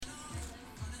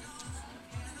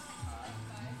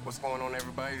What's going on,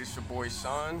 everybody? This your boy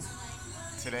Sean.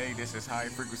 Today, this is High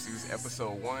Frequencies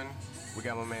episode 1. We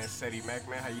got my man Seddy Mac,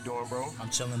 man. How you doing, bro? I'm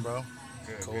chilling, bro.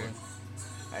 Good, Cool. good.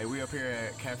 Hey, we up here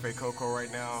at Cafe Coco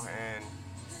right now, and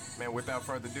man, without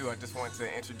further ado, I just wanted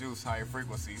to introduce Higher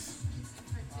Frequencies.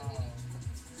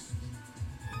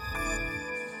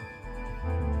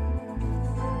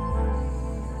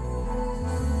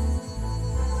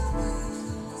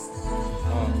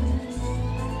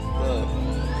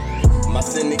 My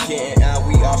syndicate and I,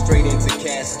 we all straight into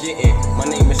cash getting. My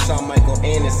name is Sean Michael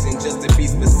Anderson, just to be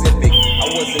specific. I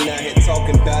wasn't out here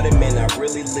talking about it, man, I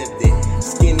really lived it.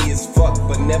 Skinny as fuck,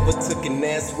 but never took an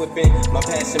ass whipping. My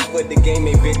passion for the game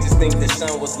made bitches think that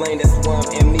Sean was lame. That's why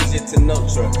I'm amnesia to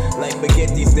Notra, like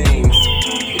forget these names.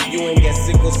 If you ain't got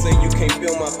sickle cell, you can't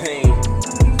feel my pain.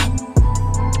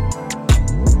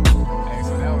 Hey,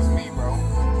 so that was me, bro.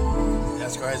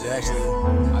 That's crazy, actually.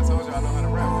 I told you I know how to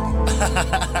rap, bro.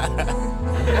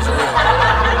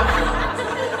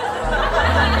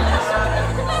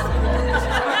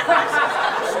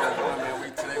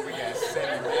 Today we got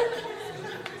Seddy Mac.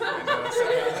 And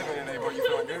Seddy, how you living today, bro? You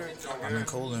feeling good? I've been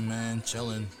cooling, man,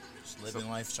 chilling. Just living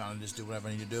life, trying to just do whatever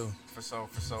I need to do. For sure.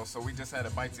 So we just had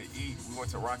a bite to eat. We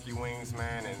went to Rocky Wings,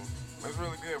 man, and it was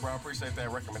really good, bro. I appreciate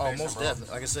that recommendation, Oh, most bro.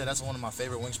 definitely. Like I said, that's one of my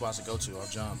favorite wing spots to go to. I'll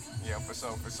jump. Yeah, for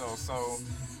sure. So,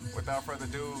 without further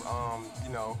ado,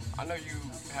 I know you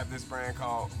have this brand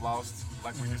called Lost,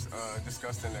 like we just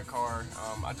discussed in the car.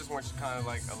 I just want you to kind of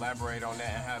like elaborate on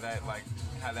that and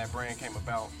how that brand came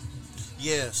about.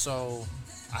 Yeah, so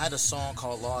I had a song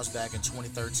called Lost back in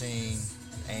 2013,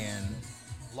 and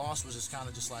Lost was just kind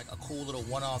of just like a cool little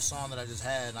one-off song that I just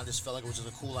had, and I just felt like it was just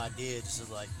a cool idea just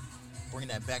to like bring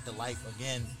that back to life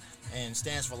again, and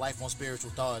stands for Life on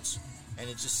Spiritual Thoughts. And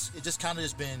it just kind of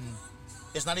just been,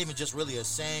 it's not even just really a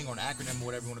saying or an acronym or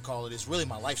whatever you want to call it. It's really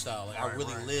my lifestyle. Like I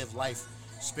really live life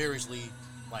spiritually,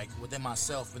 like within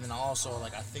myself, but then I also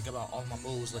like I think about all my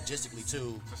moves logistically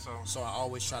too. So I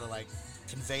always try to like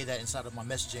convey that inside of my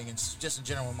messaging and just in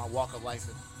general in my walk of life,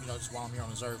 just while I'm here on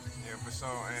this earth. Yeah, for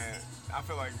sure. And I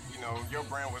feel like your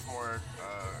brand was more.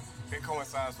 It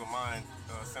coincides with mine.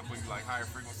 Simply like Higher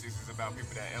Frequencies is about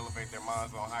people that elevate their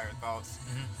minds on higher thoughts.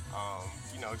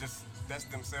 Just that's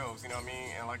themselves. You know what I mean?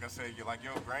 And like I said,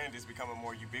 your brand is becoming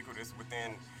more ubiquitous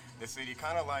within the city.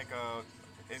 Kind of like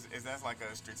is that like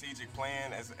a strategic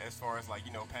plan as far as like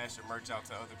pass your merch out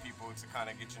to other people to kind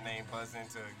of get your name buzzing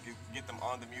to get them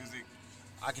on the music?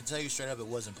 I can tell you straight up, it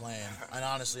wasn't planned. And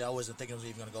honestly, I wasn't thinking it was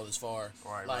even going to go this far.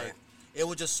 Right. It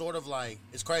was just sort of like,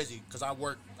 it's crazy because I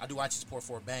do IT support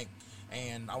for a bank,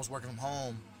 and I was working from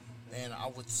home, and I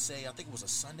would say, I think it was a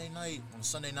Sunday night. On a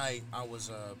Sunday night, I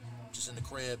was just in the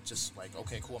crib, just like,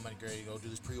 okay, cool, I'm ready to go do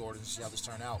this pre-order and see how this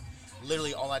turned out.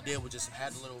 Literally, all I did was just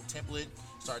had the little template,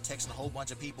 started texting a whole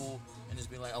bunch of people, and just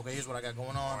be like, okay, here's what I got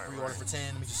going on, pre-order for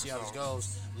 10, let me just see how this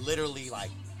goes. Literally, like,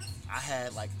 I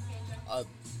had like a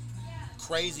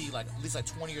crazy, like at least like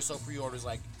 20 or so pre-orders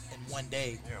like in one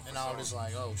day, and I was just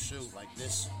like, oh shoot, like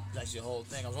this is actually a whole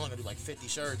thing. I was only gonna do like 50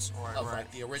 shirts of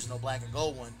like the original black and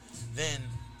gold one. Then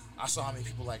I saw how many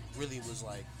people like really was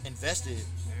like invested,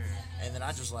 and then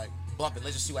I just like bump it.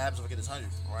 Let's just see what happens if I get this 100.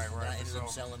 And I ended up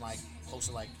selling like close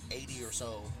to like 80 or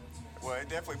so. Well, it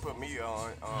definitely put me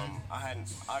on.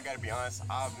 I gotta be honest.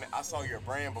 I saw your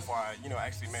brand before I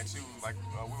actually met you. Like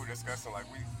we were discussing, like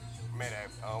we met at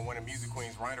one of Music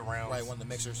Queen's Right-Arounds. Right, one of the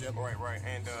mixers, yep. Right.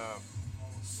 And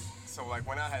so like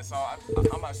when I had saw,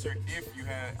 I'm not sure if you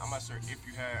had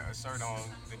a shirt on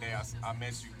the day I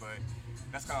met you, but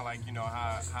that's kind of like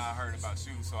how I heard about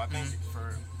you. So I think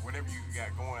for whatever you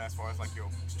got going as far as like your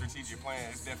strategic plan,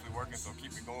 it's definitely working. So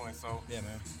keep it going. So yeah,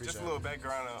 man. Appreciate just a little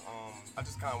background. I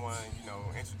just kind of want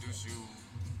to introduce you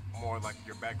more, like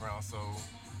your background. So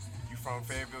you from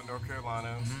Fayetteville, North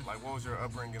Carolina. Like, what was your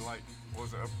upbringing like? What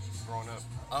was it growing up?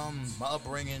 My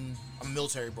upbringing, I'm a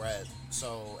military brat.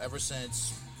 So ever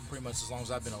since pretty much as long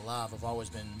as I've been alive, I've always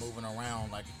been moving around.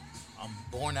 Like, I'm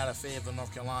born out of Fayetteville,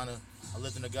 North Carolina. I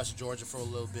lived in Augusta, Georgia for a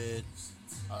little bit.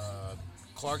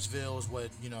 Clarksville is what,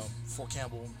 Fort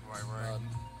Campbell,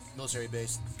 military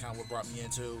base, kind of what brought me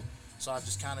into. So I've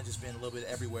just kind of just been a little bit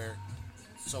everywhere.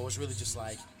 So it's really just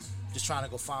like, just trying to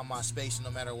go find my space no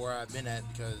matter where I've been at,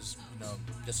 because,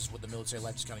 this is what the military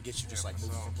life just kind of gets you, just like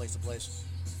moving from place to place.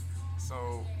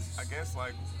 So I guess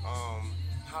like,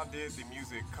 how did the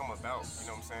music come about? You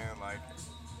know what I'm saying? Like,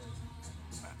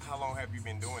 how long have you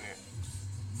been doing it?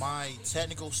 My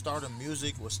technical start of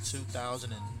music was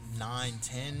 2009,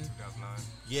 10. 2009?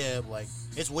 Yeah, like,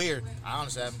 it's weird. I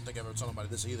honestly haven't think I've ever told anybody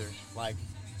this either. Like,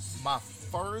 my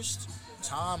first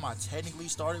time I technically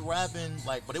started rapping,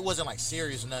 like, but it wasn't like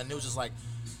serious or nothing. It was just like,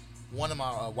 one of my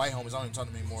white homies, I don't even talk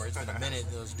to him anymore. It's been a minute.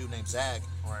 There's a dude named Zach.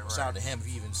 Right. Shout out to him if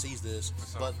he even sees this.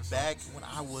 But back when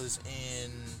I was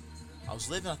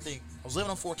living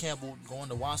on Fort Campbell, going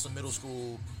to Watson Middle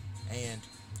School, and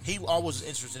he always was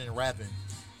interested in rapping.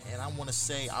 And I want to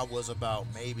say I was about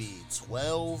maybe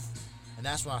 12, and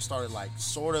that's when I started, like,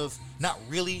 sort of, not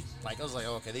really, like, I was like,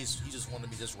 oh, okay, he just wanted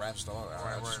me to just rap stuff.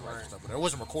 Right. Stuff. But I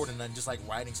wasn't recording nothing, just, like,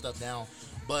 writing stuff down.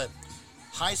 But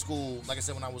high school, like I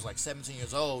said, when I was, like, 17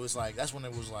 years old, it's like, that's when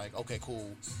it was like, okay,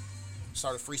 cool.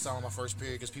 Started freestyling my first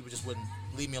period because people just wouldn't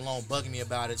leave me alone, bugging me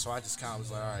about it. So I just kind of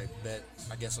was like, all right, bet.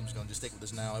 I guess I'm just going to just stick with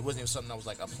this now. It wasn't even something that was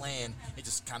like a plan. It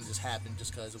just kind of just happened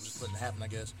just because it was just going to happen, I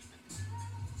guess.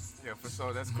 Yeah, for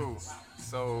sure. That's cool.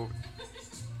 So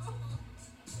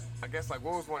I guess, like,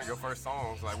 what was one of your first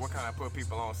songs? Like, what kind of put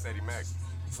people on Seddy Mac?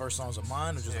 First songs of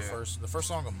mine or just the first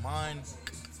song of mine?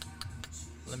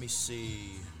 Let me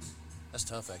see. That's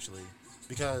tough, actually.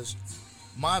 Because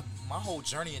my whole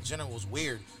journey in general was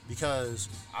weird because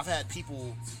I've had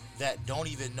people that don't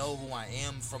even know who I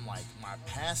am from, like, my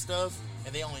past stuff,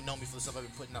 and they only know me for the stuff I've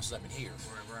been putting out since I've been here.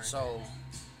 Right. So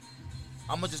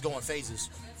I'm gonna just go in phases.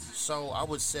 So I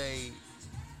would say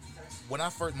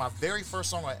my very first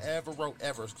song I ever wrote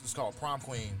it's called Prom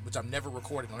Queen, which I've never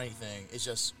recorded on anything. It's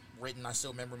just written. I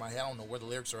still remember in my head. I don't know where the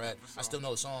lyrics are at. I still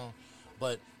know the song,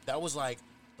 but that was like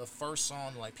the first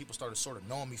song like people started sort of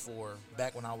knowing me for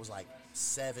back when I was like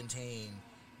 17.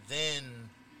 Then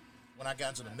when I got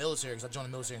into the military, because I joined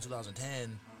the military in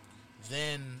 2010,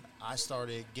 then I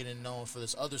started getting known for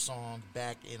this other song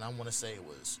back in, I want to say it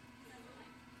was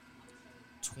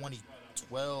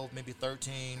 2012, maybe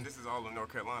 13. And this is all in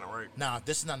North Carolina, right? Nah,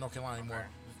 this is not North Carolina anymore. Okay.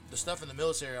 The stuff in the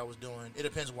military I was doing, it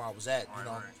depends where I was at, you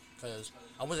know, because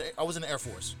I was in the Air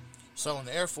Force. So in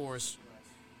the Air Force,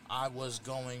 I was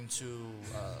going to,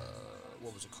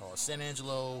 what was it called? San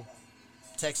Angelo,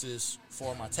 Texas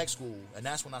for my tech school. And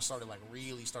that's when I started, like,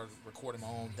 really started recording my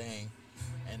own thing.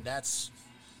 And that's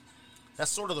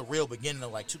sort of the real beginning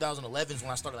of, like, 2011 is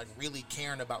when I started, like, really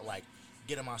caring about, like,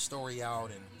 getting my story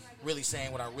out and really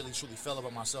saying what I really truly felt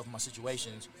about myself and my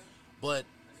situations. But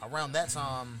around that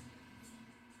time,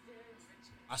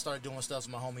 I started doing stuff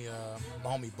with my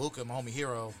homie Buka, my homie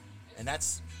Hero, and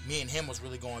that's me and him was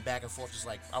really going back and forth. Just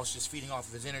like I was just feeding off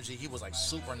of his energy. He was like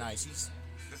super nice. This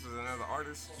was another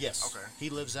artist? Yes. Okay. He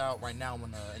lives out right now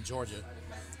in Georgia,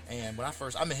 and when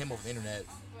I met him over the internet,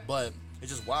 but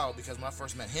it's just wild because when I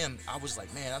first met him, I was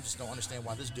like, man, I just don't understand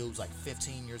why this dude's like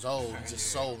 15 years old. He's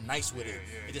just so nice with it.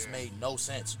 It just made no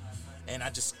sense, and I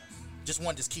just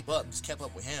wanted to just keep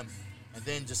up with him. And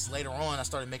then just later on, I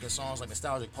started making songs like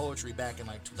nostalgic poetry back in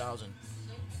like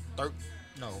 2013.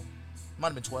 No, it might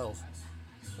have been 12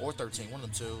 or 13, one of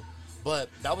them two. But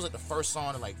that was like the first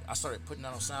song that like I started putting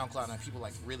out on SoundCloud, and people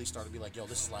like really started to be like, yo,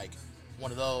 this is like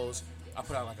one of those. I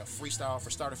put out like a freestyle for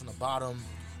Started From the Bottom.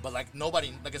 But like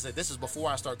nobody, like I said, this is before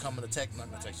I started coming to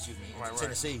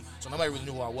Tennessee. So nobody really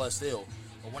knew who I was still.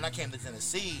 But when I came to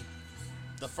Tennessee,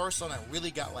 the first song that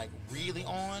really got like really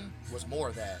on was More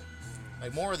of That.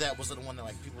 Like More of That was the one that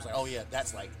like people was like, oh yeah,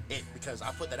 that's like it, because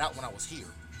I put that out when I was here.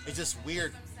 It's just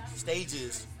weird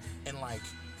stages and like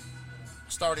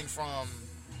starting from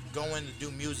going to do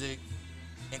music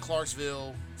in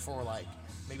Clarksville for like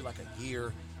maybe like a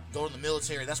year, go to the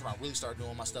military. That's when I really started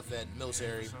doing my stuff at the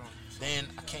military. Then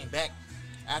I came back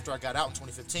after I got out in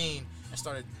 2015 and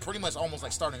started pretty much almost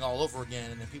like starting all over again,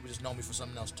 and then people just know me for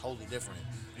something else totally different.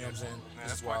 You know what I'm saying? Man,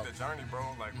 that's quite the journey, bro.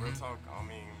 Like real talk. I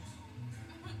mean,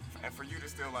 and for you to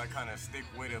still like kind of stick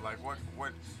with it, like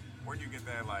where do you get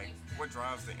that, like what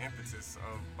drives the impetus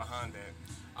of behind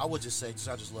that? I would just say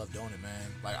I just love doing it,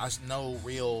 man. Like I no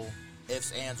real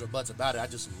ifs, ands, or buts about it. I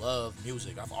just love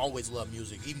music. I've always loved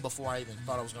music. Even before I even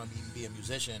thought I was going to be a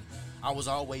musician, I was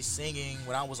always singing.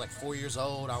 When I was like 4 years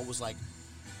old, I was like,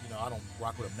 you know, I don't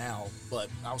rock with him now, but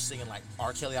I was singing like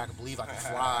R. Kelly, I Could Believe I Could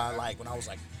Fly, like when I was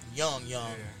like young. Yeah.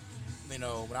 You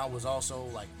know, when I was also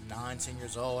like 9, 10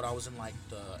 years old, I was in like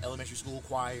the elementary school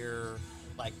choir,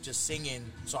 like just singing.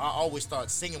 So I always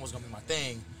thought singing was going to be my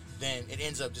thing. Then it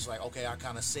ends up just like, okay, I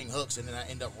kind of sing hooks, and then I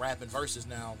end up rapping verses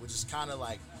now, which is kind of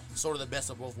like sort of the best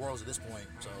of both worlds at this point.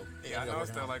 So yeah, I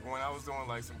noticed that like when I was doing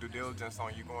like some due diligence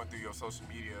on you going through your social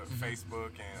media,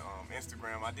 Facebook and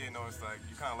Instagram, I did notice like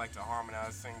you kind of like to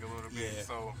harmonize, sing a little bit. Yeah.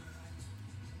 So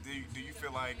do you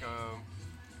feel like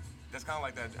that's kind of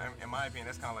like that? In my opinion,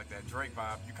 that's kind of like that Drake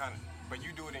vibe. But you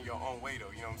do it in your own way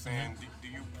though. You know what I'm saying? Do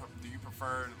you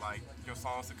prefer like your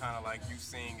songs to kind of like you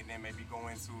sing and then maybe go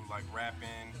into like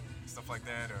rapping? Stuff like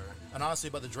that, or and honestly,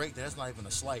 about the Drake, that's not even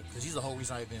a slight, because he's the whole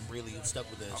reason I even really stuck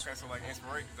with this. Okay, so like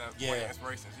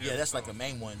inspirations. Yeah, that's like the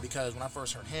main one, because when I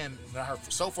first heard him, when I heard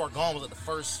So Far Gone was like the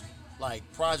first like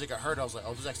Project, I heard, I was like,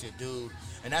 oh, this is actually a dude,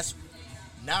 and that's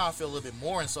now I feel a little bit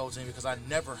more insulting because I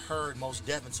never heard Mos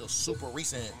Def until super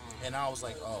recent, and I was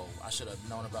like, oh, I should have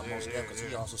known about Mos Def because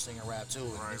he also singing rap too,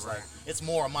 and it's like it's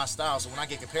more of my style. So when I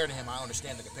get compared to him, I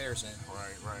understand the comparison.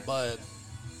 Right. But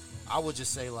I would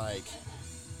just say like,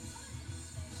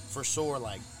 for sure,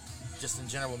 like just in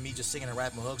general, me just singing and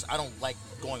rapping hooks, I don't like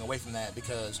going away from that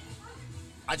because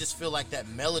I just feel like that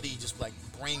melody just like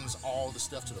brings all the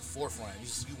stuff to the forefront.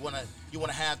 You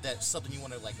wanna have that something you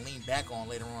wanna like lean back on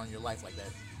later on in your life like that.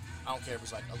 I don't care if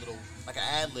it's like a little like an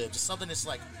ad lib, just something that's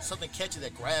like something catchy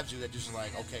that grabs you that just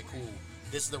like, okay, cool.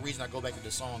 This is the reason I go back to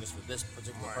this song is for this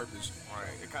particular purpose. Right.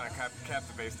 It kind of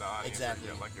captivates the audience. Exactly.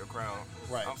 Like your crowd.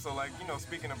 Right. So like, you know,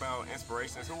 speaking about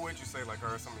inspirations, who would you say like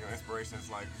are some of your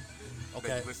inspirations like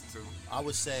that you listen to? I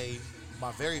would say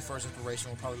my very first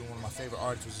inspiration, probably one of my favorite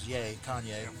artists, was Kanye.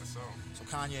 Yeah, for sure. So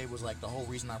Kanye was like the whole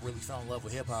reason I really fell in love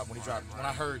with hip hop when he dropped. When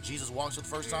I heard Jesus Walks for the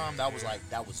first time, that was like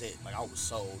that was it. Like I was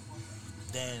sold.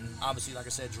 Then obviously, like I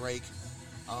said, Drake,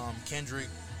 Kendrick.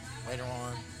 Later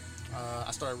on,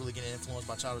 I started really getting influenced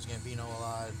by Childish Gambino a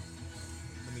lot.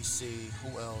 Let me see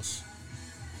who else.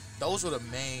 Those were the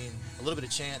main. A little bit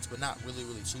of Chance, but not really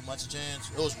too much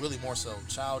Chance. It was really more so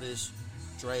Childish,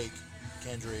 Drake,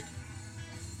 Kendrick.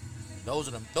 Those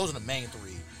are the main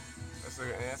three.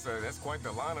 That's quite the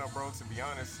lineup, bro. To be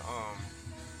honest,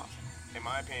 in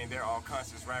my opinion, they're all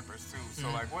conscious rappers too. So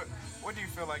like, what do you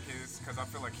feel like is? Because I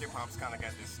feel like hip hop's kind of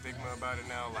got this stigma about it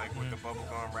now, like with the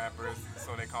bubblegum rappers,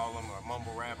 so they call them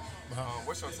mumble rap.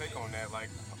 What's your take on that? Like,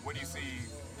 what do you see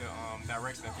the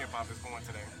direction of hip hop is going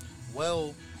today?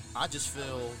 Well, I just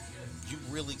feel you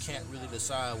really can't really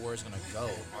decide where it's gonna go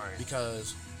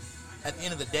because at the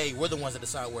end of the day, we're the ones that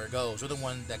decide where it goes. We're the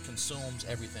one that consumes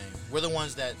everything. We're the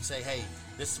ones that say, hey,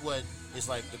 this is what is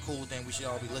like the cool thing we should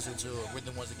all be listening to. We're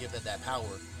the ones that give that power.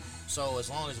 So as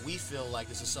long as we feel like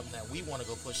this is something that we want to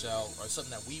go push out or something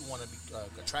that we want to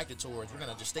be attracted towards, we're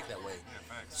going to just stick that way.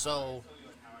 So,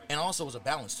 and also it's a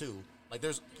balance too. Like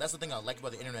that's the thing I like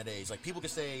about the internet age. Like people can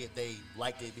say they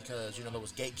liked it because, you know, there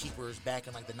was gatekeepers back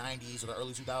in like the 90s or the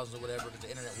early 2000s or whatever because the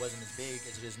internet wasn't as big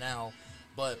as it is now.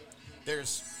 But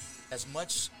there's as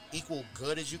much equal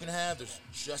good as you can have, there's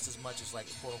just as much as like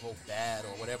quote unquote bad or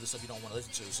whatever the stuff you don't want to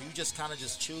listen to. So you just kind of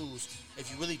just choose if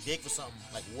you really dig for something,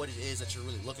 like what it is that you're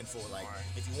really looking for. Like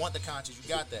if you want the conscience, you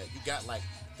got that. You got like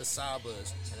the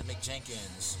Sabas and the Mick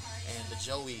Jenkins and the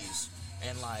Joeys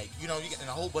and like, you know, you get and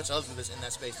a whole bunch of others in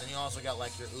that space. Then you also got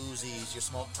like your Uzis, your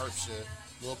Smoke Perps, your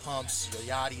Lil Pumps, your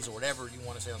Yachties, or whatever you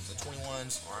want to say, the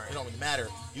 21s. It don't really matter.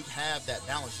 You have that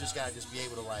balance. You just gotta just be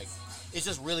able to like. It's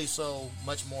just really so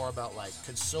much more about like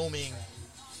consuming,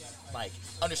 like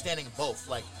understanding both,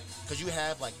 like because you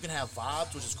can have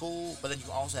vibes, which is cool, but then you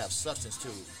can also have substance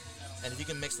too. And if you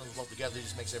can mix them both together, it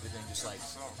just makes everything just like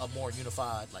a more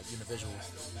unified, like univisual.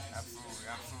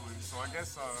 Absolutely. So I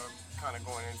guess kind of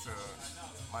going into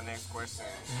my next question.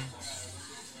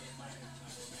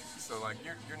 So like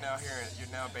you're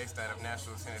now based out of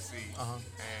Nashville, Tennessee, and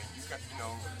you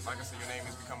know, like I said, your name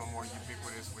is becoming more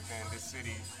ubiquitous within this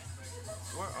city.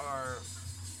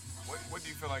 What do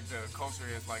you feel like the culture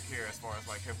is like here as far as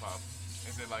like hip hop?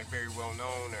 Is it like very well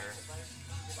known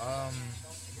or?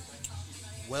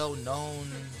 Well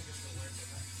known.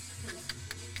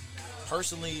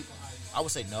 Personally, I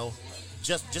would say no.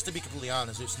 Just to be completely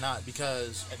honest, it's not,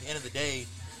 because at the end of the day,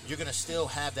 you're gonna still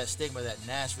have that stigma that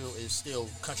Nashville is still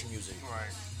country music.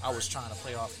 Right. I was trying to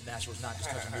play off Nashville's not just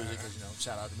country music, because, you know,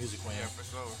 shout out to Music Queen. Yeah, for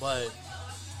sure. But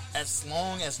as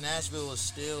long as Nashville is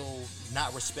still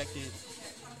not respected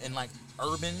in like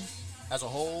urban as a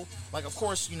whole, like of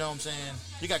course, you know what I'm saying,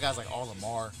 you got guys like All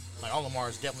Lamar. Like All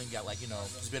Lamar's definitely got like, you know,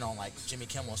 he's been on like Jimmy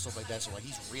Kimmel and stuff like that, so like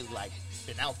he's really like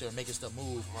been out there making stuff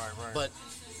move. Right. But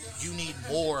you need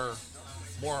more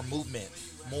movement,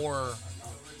 more,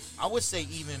 I would say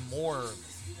even more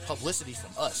publicity from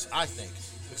us, I think.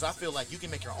 Because I feel like you can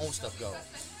make your own stuff go.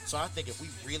 So I think if we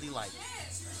really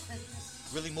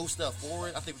move stuff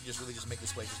forward, I think we just make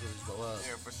this place just really go up.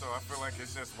 Yeah, for sure. I feel like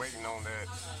it's just waiting on that.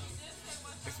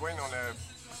 It's waiting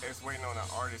on an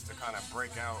artist to kind of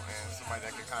break out and somebody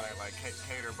that can kind of like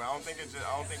cater. But I don't think it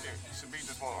should be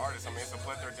just one artist. I mean, it's a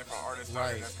plethora of different artists out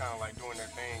there that's kind of like doing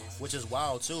their things. Which is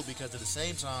wild too, because at the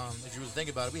same time, if you really think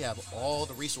about it, we have all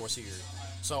the resource here.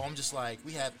 So I'm just like,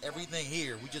 we have everything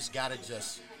here. We just gotta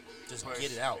just push,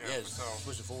 get it out. Yeah, just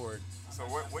push it forward. So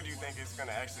what do you think it's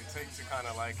gonna actually take to kind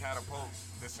of like catapult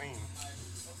the scene?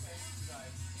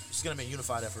 It's gonna be a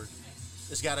unified effort.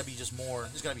 It's gotta be just more.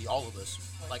 It's gotta be all of us.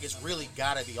 Like it's really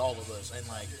gotta be all of us, and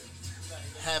like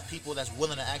have people that's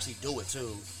willing to actually do it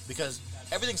too. Because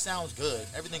everything sounds good.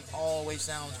 Everything always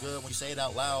sounds good when you say it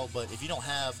out loud. But if you don't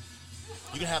have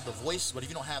you can have the voice, but if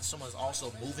you don't have someone that's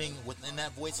also moving within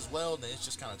that voice as well, then it's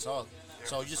just kind of talk.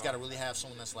 So you just got to really have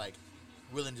someone that's like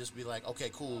willing to just be like, okay,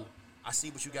 cool. I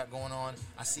see what you got going on.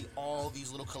 I see all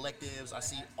these little collectives. I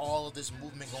see all of this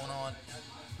movement going on.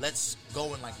 Let's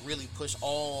go and like really push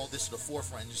all this to the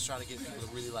forefront and just try to get people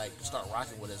to really like start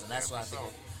rocking with us. And that's what I think.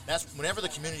 That's whenever the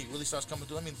community really starts coming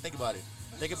through. I mean, think about it.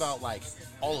 Think about like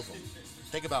all of them.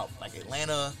 Think about like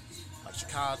Atlanta, like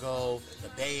Chicago, the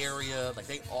Bay Area. Like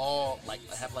they all like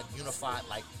have like unified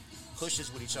like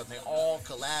pushes with each other. They all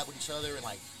collab with each other and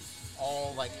like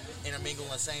all like intermingle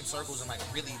in the same circles and like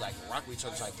really like rock with each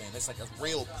other type thing. It's like a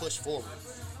real push forward.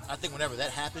 I think whenever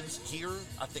that happens here,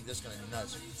 I think that's gonna be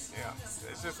nuts. Yeah,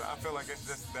 it's just I feel like it's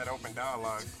just that open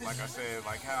dialogue. Like I said,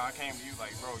 like how I came to you,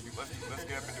 like bro, let's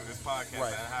get up and do this podcast,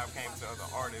 Right. and how I came to other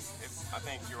artists. I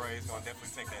think you're right. It's gonna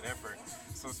definitely take that effort.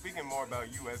 So speaking more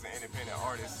about you as an independent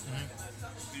artist,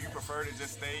 do you prefer to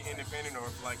just stay independent, or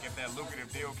like if that lucrative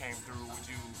deal came through, would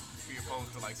you be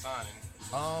opposed to like signing?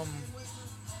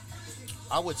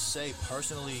 I would say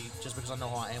personally, just because I know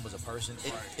how I am as a person,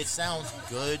 it sounds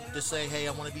good to say, hey,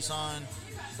 I want to be signed,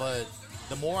 but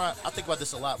the more I think about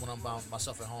this a lot when I'm by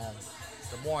myself at home,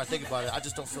 the more I think about it, I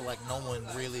just don't feel like no one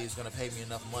really is going to pay me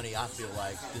enough money. I feel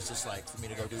like it's just like for me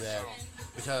to go do that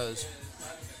because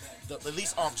at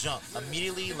least off jump,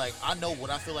 immediately, like I know what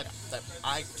I feel like that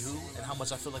I do and how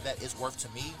much I feel like that is worth to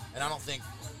me, and I don't think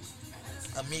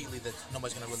immediately that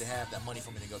nobody's gonna really have that money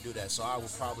for me to go do that. So I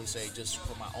would probably say just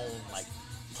for my own like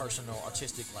personal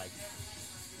artistic like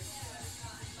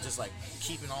just like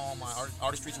keeping all my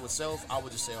artistry to itself, I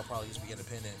would just say I'll probably just be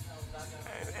independent.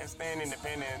 And staying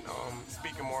independent,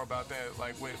 speaking more about that,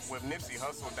 like with Nipsey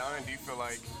Hussle dying, do you feel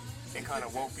like it kind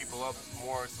of woke people up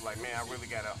more to like, man, I really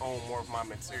got to own more of my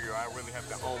material. I really have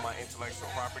to own my intellectual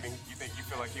property. You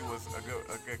feel like he was a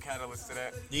good catalyst to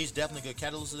that? He's definitely a good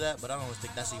catalyst to that, but I don't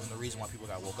think that's even the reason why people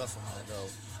got woke up from that, though.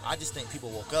 I just think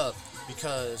people woke up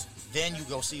because then you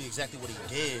go see exactly what he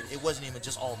did. It wasn't even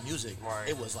just all music. Right.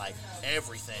 It was like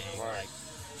everything. Right. Like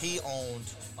he owned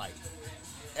like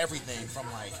everything from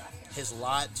like his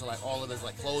lot to like all of his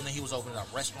like clothing. He was opening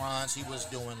up restaurants. He was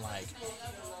doing like,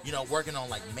 you know, working on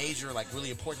like major, like really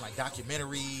important like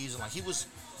documentaries, and like he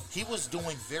was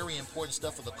doing very important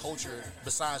stuff for the culture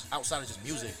besides outside of just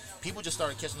music. People just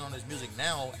started catching on his music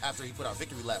now after he put out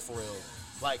Victory Lap for real.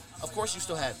 Like, of course you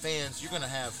still have fans. You're gonna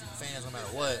have fans no matter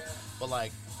what, but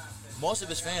like most of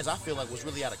his fans, I feel like, was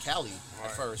really out of Cali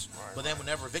at first. Right. But then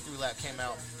whenever Victory Lap came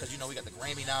out, because, you know, we got the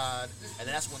Grammy nod, and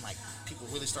then that's when, like, people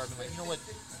really started being like, you know what,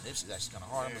 Nipsey's actually kind of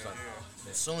hard.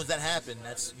 As soon as that happened,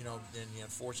 that's, you know, then the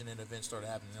unfortunate events started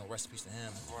happening. You know, rest in peace to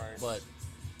him. Right. But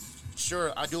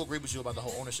sure, I do agree with you about the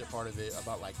whole ownership part of it,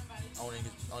 about, like, owning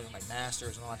like,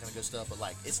 masters and all that kind of good stuff. But,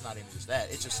 like, it's not even just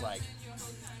that. It's just, like,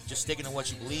 just sticking to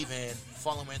what you believe in,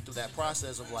 following through that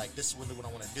process of like, this is really what I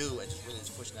want to do, and just really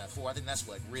just pushing that forward. I think that's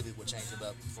what really what changed it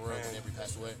up for real when every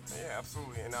passed away. Yeah,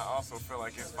 absolutely. And I also feel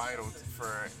like it's vital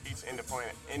for each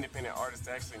independent artist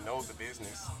to actually know the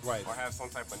business, right, or have some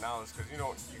type of knowledge, because you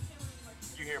know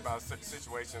you hear about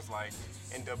situations like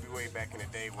NWA back in the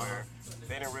day where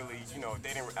they didn't really, you know,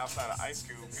 they didn't, outside of Ice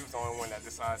Cube, he was the only one that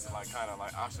decided to like kind of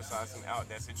like ostracize him out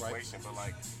that situation. Right. But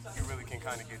like you really can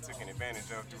kind of get taken advantage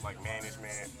of through like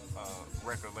management,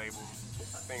 record labels,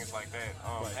 things like that.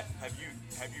 Right. Have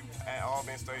you at all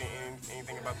been studying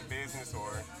anything about the business,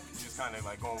 or just kind of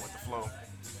like going with the flow?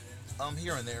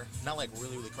 Here and there, not like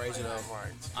really crazy though.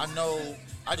 Right. I know.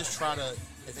 I just try to,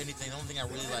 if anything, the only thing I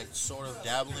really like sort of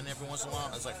dabble in every once in a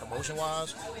while is like promotion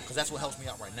wise, because that's what helps me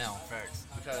out right now. Facts.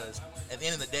 Because at the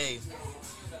end of the day,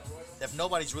 if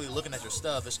nobody's really looking at your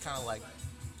stuff, it's kind of like,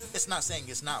 it's not saying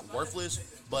it's not worthless,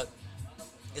 but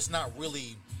it's not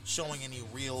really showing any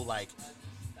real like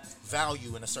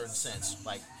value in a certain sense,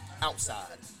 like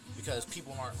outside. Because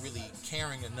people aren't really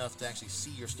caring enough to actually see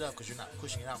your stuff, because you're not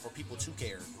pushing it out for people to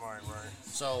care. Right.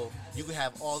 So you can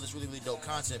have all this really dope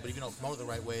content, but if you don't promote it the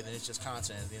right way, then it's just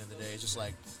content at the end of the day. It's just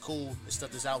like, cool, this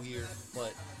stuff is out here,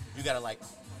 but you gotta like,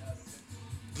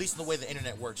 at least in the way the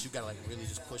internet works, you gotta like really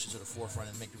just push it to the forefront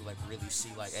and make people like really see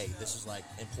like, hey, this is like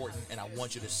important, and I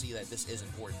want you to see that this is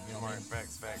important. You know what I mean?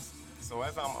 Facts. So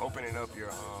as I'm opening up your,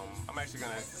 I'm actually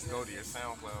gonna go to your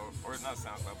SoundCloud, or not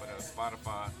SoundCloud, but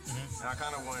Spotify, and I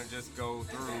kind of want to just go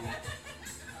through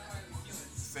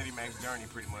Seddy Mac's journey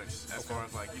pretty much, as far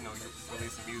as like, you know, you're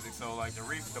releasing music. So like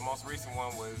the most recent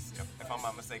one was, if I'm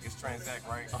not mistaken, it's Transact,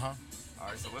 right? All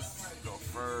right, so let's go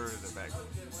further back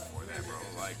before that, bro.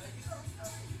 Like,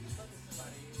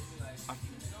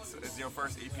 your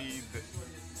first EP,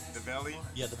 the Belly?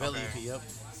 Yeah, the Belly EP. Yep.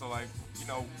 So like,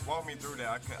 walk me through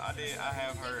that. I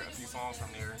have heard a few songs from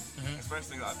there.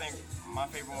 Especially, I think my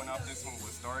favorite one off this one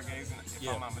was Stargazing, if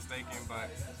I'm not mistaken.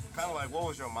 But kind of like, what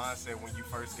was your mindset when you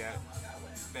first got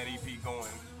that EP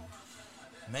going?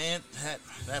 Man,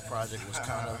 that project was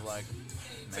kind of like,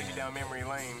 take you down memory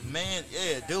lane. Man,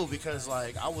 yeah, dude, because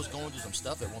like I was going through some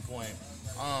stuff at one point,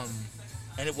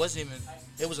 and it wasn't even.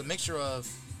 It was a mixture of.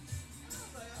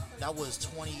 That was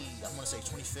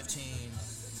 2015,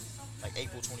 like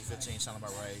April 2015, sounded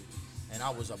about right. And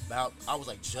I was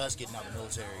like just getting out of the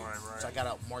military. Right. So I got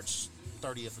out March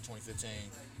 30th of 2015,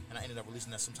 and I ended up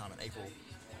releasing that sometime in April.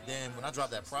 Then when I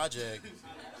dropped that project,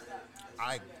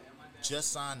 I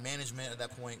just signed management at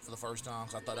that point for the first time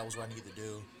because I thought that was what I needed to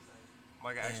do.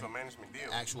 Like an actual management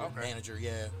deal? Actual manager,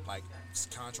 yeah. Like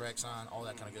contract sign, all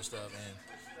that kind of good stuff. And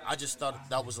I just thought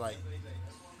that was like,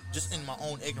 just in my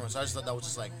own ignorance, I just thought that was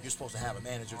just like, you're supposed to have a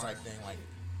manager type thing. Like,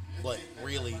 but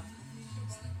really,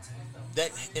 that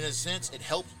in a sense, it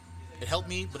helped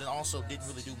me, but it also didn't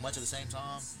really do much at the same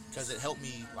time because it helped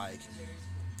me like,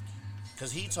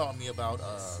 because he taught me about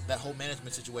that whole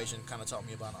management situation. Kind of taught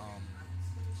me about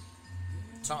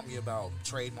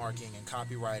trademarking and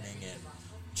copywriting and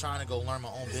trying to go learn my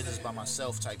own business by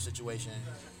myself type situation.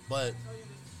 And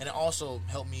it also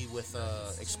helped me with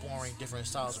exploring different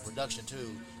styles of production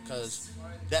too, because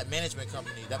that management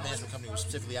company was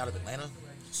specifically out of Atlanta.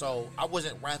 So I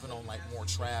wasn't rapping on like more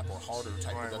trap or harder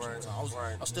type production at the time. I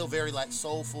was still very like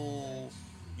soulful,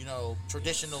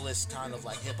 traditionalist kind of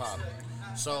like hip hop.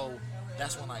 So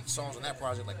that's when like songs on that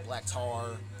project like Black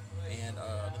Tar and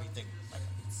let me think, like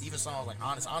even songs like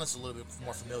Honest is a little bit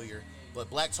more familiar, but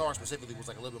Black Tar specifically was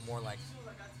like a little bit more like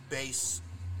bass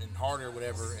and harder or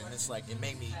whatever, and it's like it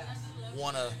made me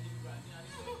want to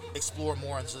explore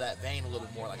more into that vein a little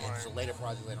bit more, like into later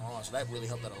projects later on. So that really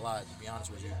helped out a lot, to be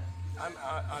honest with you. I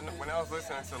when I was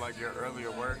listening to like your earlier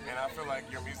work, and I feel like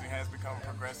your music has become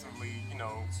progressively,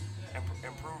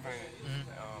 improving,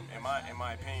 in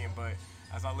my opinion. But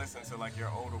as I listen to like your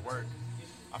older work,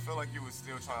 I feel like you were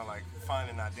still trying to like find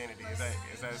an identity. Is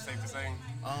that safe to say?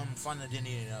 Find an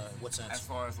identity in what sense? As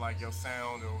far as like your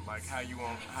sound or like how you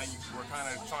were kind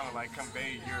of trying to like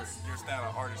convey your style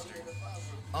of artistry.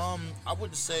 I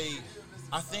wouldn't say.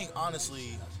 I think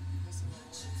honestly,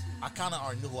 I kind of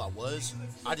already knew who I was.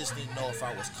 I just didn't know if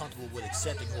I was comfortable with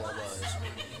accepting who I was,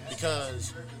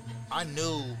 because I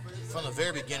knew from the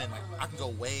very beginning, like I can go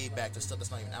way back to stuff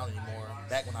that's not even out anymore.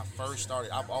 Back when I first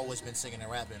started, I've always been singing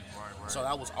and rapping, so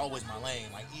that was always my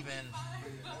lane. Like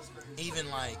even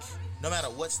like no matter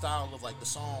what style of like the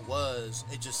song was,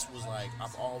 it just was like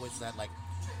I've always had like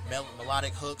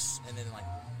melodic hooks and then like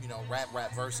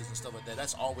rap verses and stuff like that.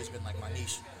 That's always been like my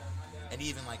niche, and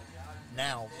even like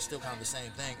now it's still kind of the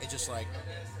same thing. It's just like,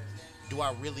 do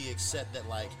I really accept that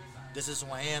like this is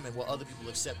who I am, and will other people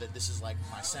accept that this is like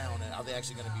my sound, and are they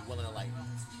actually going to be willing to like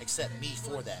accept me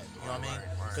for that? You know what I mean?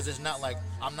 Because it's not like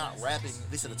I'm not rapping,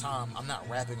 at least at the time, I'm not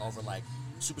rapping over like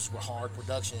super hard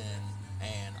production,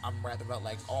 and I'm rapping about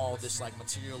like all this like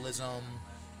materialism,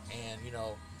 and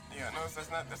Yeah, no,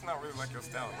 that's not really like your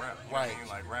style of rap. You know right. what I mean?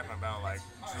 Like rapping about like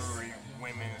jewelry,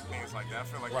 women, things like that. I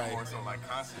feel like you're more so like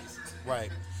conscious.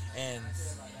 Right. And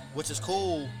which is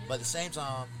cool, but at the same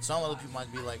time, some other people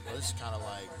might be like, well, this is kind of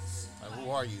like who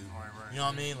are you? Right. You know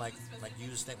what I mean? Like you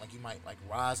just think like you might like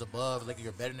rise above, like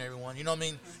you're better than everyone. You know what I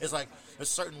mean? It's like there's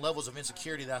certain levels of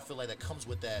insecurity that I feel like that comes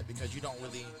with that, because you don't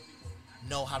really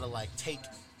know how to like take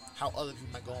how other people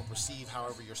might go and perceive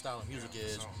however your style of music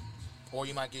is. Or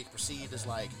you might get perceived as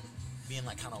like being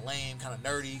like kind of lame, kind of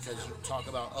nerdy, because you talk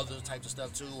about other types of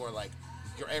stuff too, or like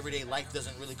your everyday life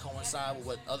doesn't really coincide with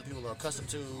what other people are accustomed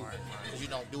to, because you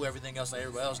don't do everything else like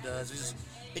everybody else does.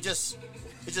 It's just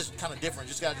kind of different.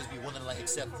 You just gotta be willing to like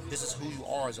accept this is who you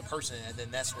are as a person, and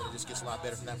then that's when it just gets a lot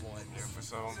better from that point. Yeah, for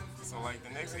sure. So like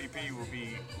the next EP will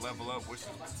be Level Up, which is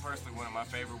personally one of my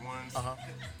favorite ones. Now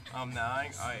I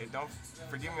don't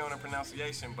forgive me on the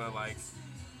pronunciation, but like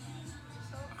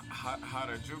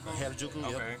Harajuku. Okay.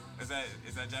 Yep.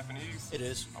 Is that Japanese? It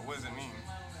is. What does it mean?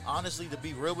 Honestly, to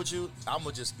be real with you, I'm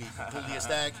gonna just be completely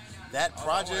ecstatic. That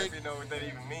project. I don't know if you know what that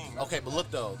even means. Okay, but look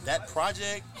though, that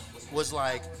project was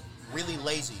like really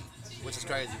lazy, which is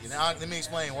crazy. Now let me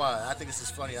explain why. I think this is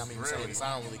funny. I'm even saying this.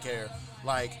 I don't really care.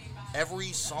 Like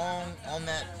every song on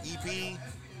that EP,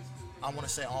 I want to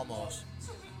say almost.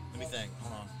 Let me think.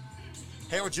 Hold on.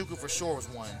 Harajuku for sure was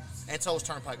one, and Toes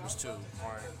Turnpike was two.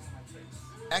 Right.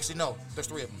 Actually, no, there's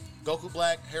three of them. Goku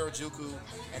Black, Harajuku,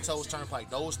 and Toes Turnpike.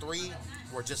 Those three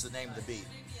were just the name of the beat.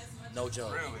 No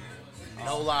joke. Really?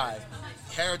 No lie.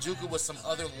 Harajuku was some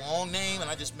other long name, and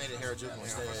I just made it Harajuku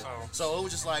instead. So it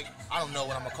was just like, I don't know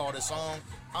what I'm going to call this song.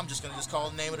 I'm just going to just call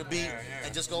the name of the beat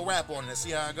and just go rap on it and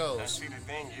see how it goes. And see, the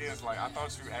thing is, like, I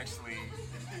thought you actually...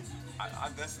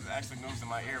 this is actually news in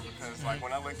my ear because, like,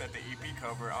 when I looked at the EP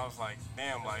cover, I was like,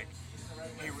 damn, like,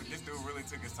 this dude really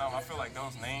took his time. I feel like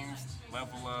those names,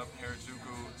 Level Up,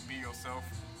 Harajuku, Be Yourself,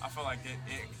 I feel like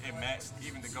it matched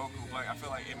even the Goku Black. I feel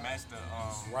like it matched the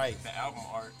album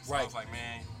art. So I was like,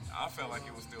 man, I felt like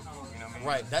it was still cool. You know what I mean?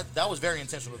 Right. That was very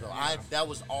intentional though. That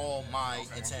was all my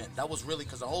intent. That was really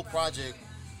because the whole project,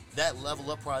 that Level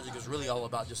Up project is really all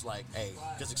about just like, hey,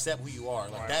 just accept who you are.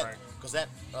 Like because that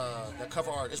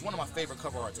cover art is one of my favorite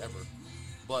cover arts ever.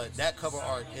 But that cover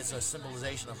art is a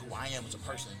symbolization of who I am as a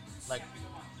person.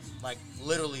 Like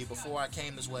literally before I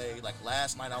came this way, like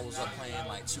last night I was up playing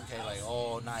like 2K like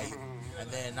all night, and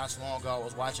then not so long ago I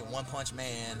was watching One Punch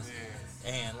Man,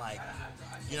 and like,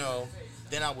 you know,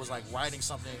 then I was like writing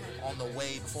something on the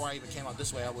way before I even came out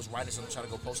this way. I was writing something, trying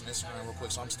to go post on Instagram real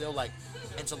quick. So I'm still like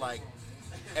into like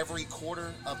every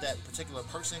quarter of that particular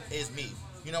person is me.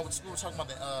 You know, we were talking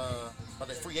about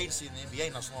the free agency in the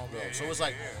NBA not so long ago. So it's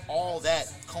like all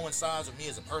that coincides with me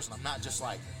as a person. I'm not just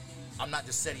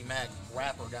Seddy Mac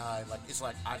rapper guy. Like it's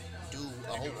like I do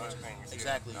a whole bunch of things.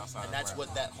 Exactly. And that's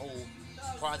what that whole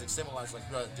project symbolizes. Like,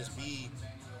 bro, just be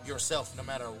yourself no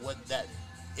matter what that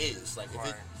is. Like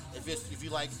if you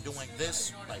like doing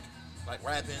this, like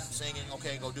rapping, singing,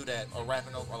 okay, go do that. Or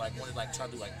rapping or like want to like try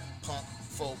to do like punk,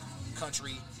 folk,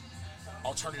 country,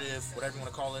 alternative, whatever you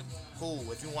want to call it, cool.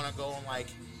 If you want to go and like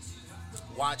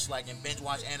watch like and binge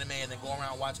watch anime and then go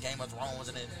around and watch Game of Thrones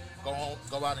and then go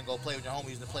out and go play with your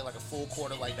homies and play like a full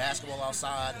quarter like basketball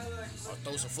outside or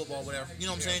throw some football, whatever. You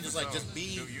know what I'm saying? Just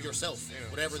be yourself,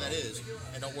 whatever that is,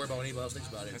 and don't worry about what anybody else thinks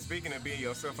about it. And speaking of being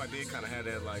yourself, I did kind of have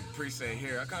that like preset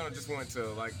here. I kind of just wanted to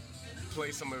like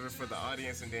play some of it for the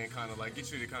audience and then kind of like get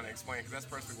you to kind of explain, because that's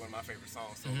personally one of my favorite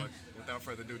songs. So like without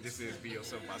further ado, this is Be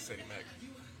Yourself by Seddy Mac.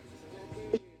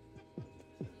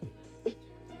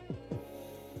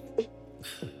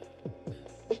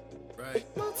 Right.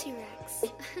 Multi-Rex.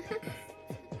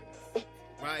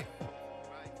 Right.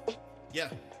 Yeah.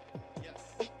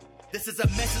 This is a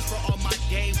message for all my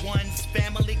day ones,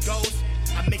 family goals.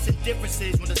 I'm mixing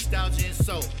differences with nostalgia and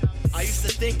soul. I used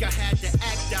to think I had to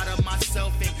act out of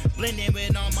myself and blend in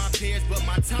with all my peers, but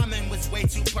my timing was way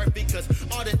too perfect, cause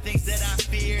all the things that I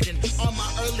feared and all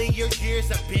my earlier years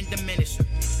have been diminished.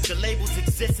 The label's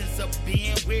existence of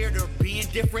being weird or being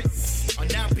different are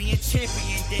now being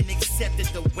championed and accepted.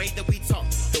 The way that we talk,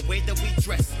 the way that we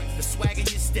dress, the swag in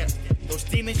your step. Those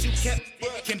demons you kept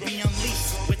can be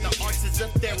unleashed with the arts as a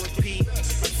therapy.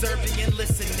 Observing and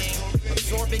listening,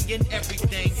 absorbing in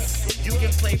everything. You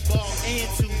can play ball and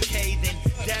 2K, then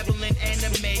dabble in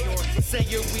anime or say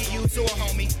you're Wii U to a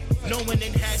homie. No one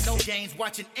and had no gains.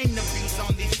 Watching interviews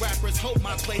on these rappers, hope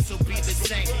my place will be the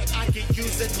same. I could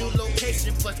use a new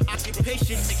location plus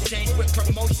occupation exchange with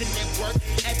promotion and work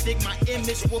ethic. My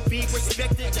image will be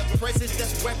respected. The presence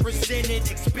that's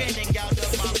represented, expanding out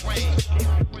of my range.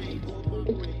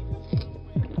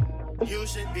 You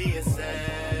should be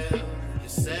yourself,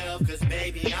 cause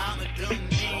baby, I'ma do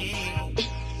me.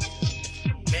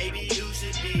 Baby, you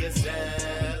should be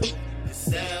yourself,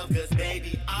 cause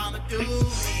baby, I'ma do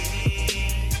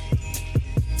me.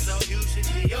 So you should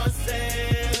be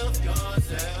yourself,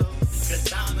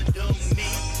 cause I'ma do me.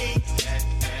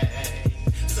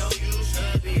 So you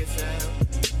should be yourself.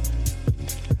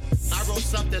 I wrote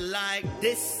something like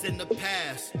this in the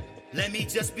past. Let me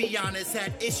just be honest,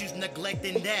 had issues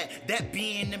neglecting that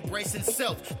being embracing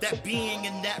self, that being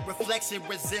in that reflection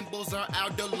resembles our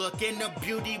outer look, and the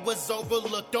beauty was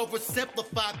overlooked,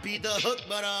 oversimplified be the hook,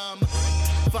 but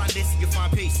find this, you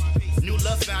find peace, new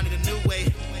love found in a new way,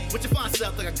 what you find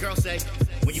self, like a girl say,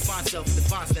 when you find self,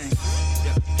 define things,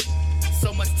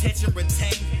 so much tension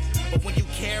retained, but when you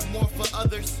care more for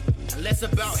others, and less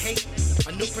about hate,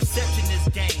 a new perception is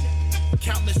gained.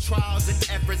 Countless trials and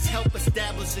efforts help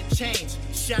establish a change.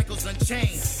 Shackles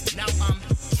unchained. Now I'm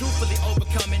truthfully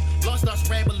overcoming. Lost thoughts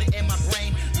rambling in my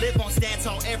brain. Live on stand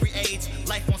tall every age.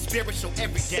 Life on spiritual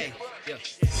every day. Yeah.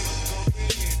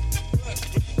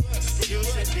 You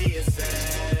should be yourself.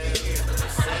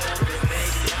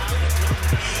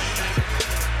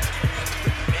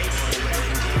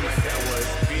 That was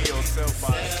Be Yourself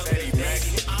by Seddy Mac.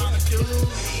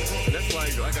 That's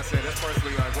like I said, that's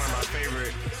personally like one of my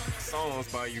favorite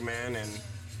songs by you, man, and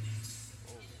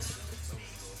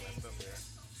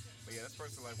but yeah, that's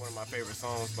personally like one of my favorite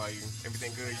songs by you.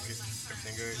 Everything good?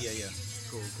 Everything good? Yeah.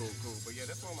 Cool. But yeah,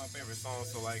 that's one of my favorite songs.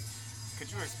 So like, could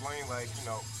you explain, like,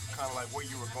 kind of like what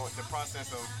you were going, the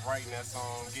process of writing that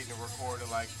song, getting it recorded,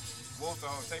 like, what was the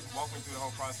whole, walk me through the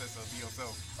whole process of Be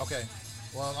Yourself. Okay.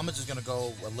 Well, I'm just gonna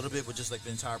go a little bit with just like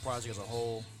the entire project as a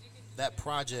whole. That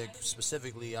project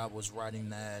specifically, I was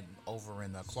writing that over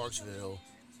in Clarksville,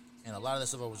 and a lot of that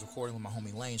stuff I was recording with my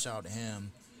homie Lane. Shout out to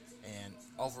him. And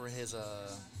over his,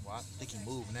 well, I think he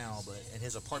moved now, but in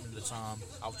his apartment at the time,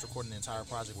 I was recording the entire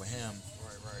project with him.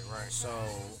 Right. So,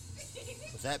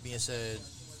 with that being said,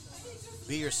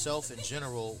 Be Yourself in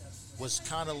general was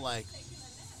kind of like,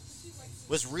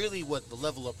 was really what the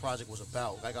Level Up project was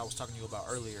about. Like I was talking to you about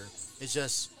earlier.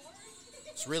 It's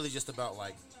really just about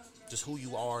like, just who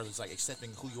you are. It's like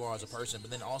accepting who you are as a person, but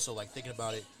then also like thinking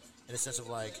about it in a sense of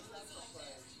like,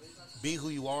 be who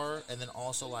you are, and then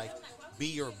also like be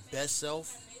your best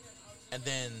self, and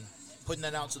then putting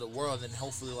that out to the world, and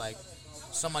hopefully like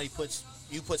somebody put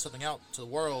something out to the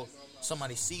world,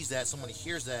 somebody sees that, somebody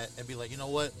hears that, and be like, you know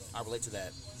what, I relate to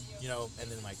that,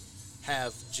 and then like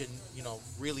have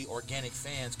really organic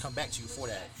fans come back to you for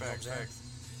that. Facts.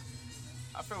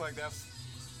 I feel like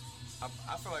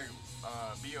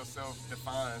Be Yourself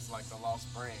defines like the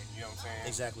lost brand. You know what I'm saying?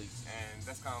 Exactly. And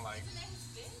that's kind of like,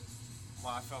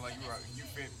 well, I felt like you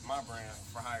fit my brand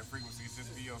for higher frequencies.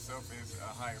 Just Be Yourself is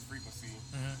a higher frequency.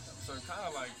 Mm-hmm. So kind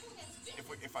of like,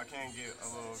 if I can get a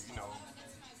little,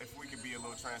 if we could be a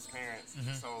little transparent.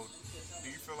 Mm-hmm. So, do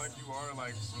you feel like you are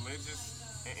like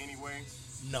religious in any way?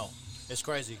 No, it's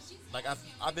crazy. Like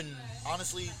I've been,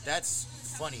 honestly, that's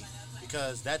funny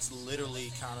because that's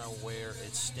literally kind of where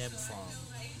it stemmed from.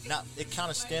 It kind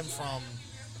of stemmed from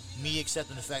me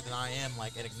accepting the fact that I am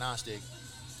like an agnostic,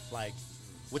 like,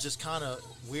 which is kind of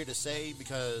weird to say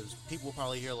because people will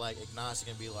probably hear like agnostic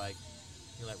and be like,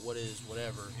 you're like, what is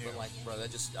whatever? Yeah. But like, bro, all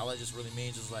that just really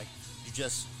means is like you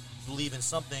just believe in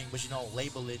something, but you don't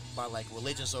label it by like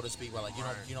religion, so to speak. By like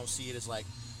you don't see it as like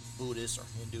Buddhist or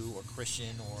Hindu or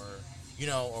Christian or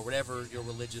or whatever your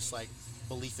religious like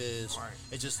belief is. Right.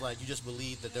 It's just like you just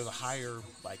believe that there's a higher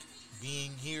like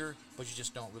being here, but you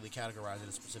just don't really categorize it as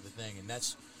a specific thing, and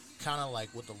that's kind of like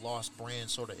what the lost brand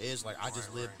sort of is. Like I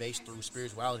just live based through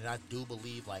spirituality, and I do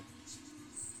believe like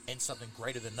in something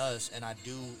greater than us, and I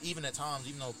do, even at times,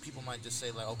 even though people might just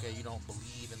say like, okay, you don't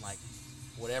believe in like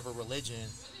whatever religion,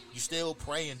 you still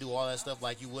pray and do all that stuff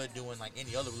like you would do in like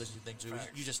any other religion you think too.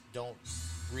 You just don't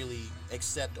really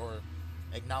accept or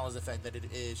acknowledge the fact that it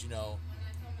is,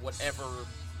 whatever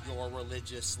your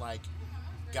religious like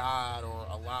God or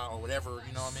Allah or whatever,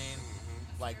 you know what I mean?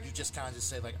 Mm-hmm. Like you just kind of just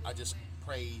say like, I just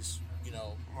praise,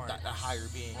 the higher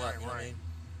being. Right, you know what I mean?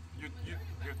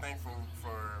 You're thankful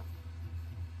for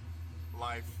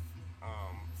life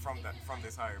from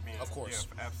this higher being. Of course.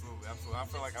 Yeah, absolutely. I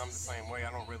feel like I'm the same way.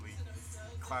 I don't really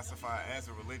classify it as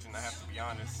a religion, I have to be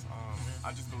honest.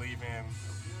 I just believe in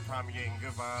promulgating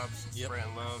good vibes,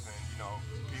 spreading love,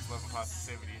 and peace, love, and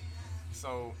positivity.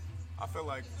 So I feel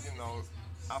like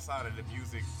outside of the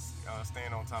music,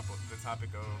 staying on top of the topic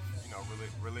of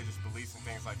religious beliefs and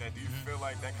things like that, do you feel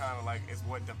like that kind of like is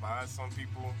what divides some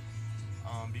people?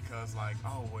 Because like,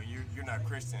 oh well, you're not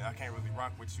Christian, I can't really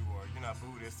rock with you, or you're not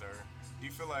Buddhist, or do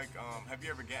you feel like have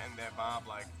you ever gotten that vibe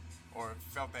like, or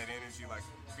felt that energy like,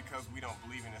 because we don't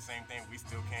believe in the same thing, we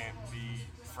still can't be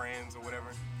friends or whatever?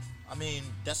 I mean,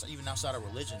 that's even outside of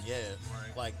religion,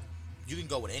 Right. Like you can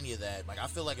go with any of that. Like I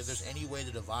feel like if there's any way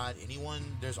to divide anyone,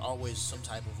 there's always some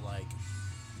type of like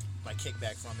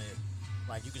kickback from it.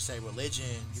 Like you can say religion,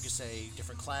 you can say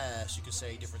different class, you can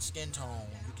say different skin tone,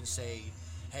 you can say,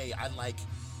 hey, I like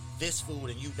this food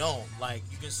and you don't. Like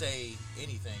you can say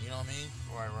anything, you know what I mean?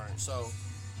 Right. So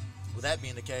with that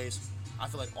being the case, I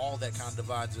feel like all that kind of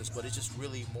divides us, but it's just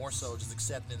really more so just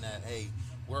accepting that, hey,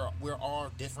 we're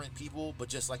all different people, but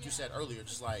just like you said earlier,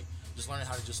 just learning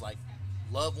how to just like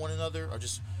love one another, or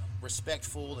just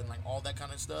respectful and like all that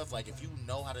kind of stuff. Like if you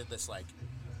know how to just like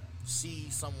see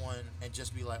someone and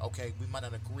just be like, okay, we might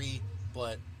not agree,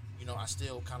 but I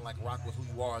still kind of like rock with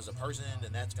who you are as a person,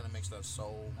 then that's gonna make stuff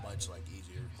so much like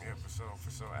easier. Yeah,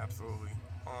 for sure, absolutely.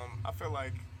 I feel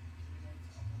like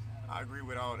I agree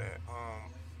with all that.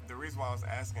 The reason why I was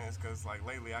asking is because like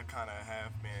lately I kind of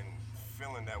have been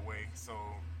feeling that way. So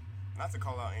not to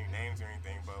call out any names or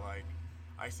anything, but like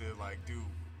I used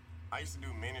to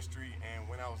do ministry, and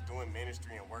when I was doing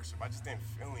ministry and worship, I just didn't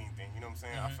feel anything. You know what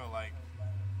I'm saying? Mm-hmm. I felt like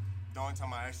the only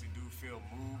time I actually do feel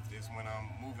moved is when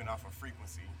I'm moving off of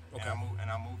frequency. Okay. And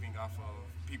I'm moving off of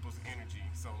people's energy.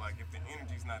 So like if the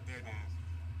energy's not there, then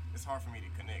it's hard for me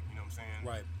to connect. You know what I'm saying?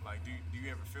 Right. Like do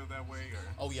you ever feel that way?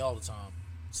 Or? Oh yeah, all the time.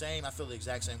 Same. I feel the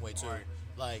exact same way too. Right.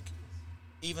 Like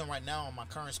even right now in my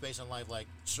current space in life, like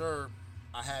sure,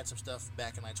 I had some stuff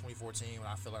back in like 2014 when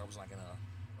I feel like I was like in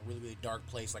a a really, really dark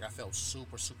place. Like I felt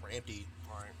super, super empty.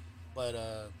 Right.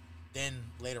 But then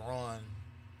later on,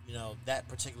 you know, that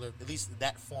particular, at least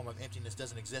that form of emptiness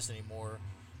doesn't exist anymore.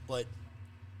 But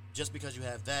just because you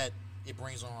have that, it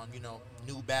brings on, you know,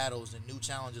 new battles and new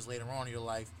challenges later on in your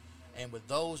life. And with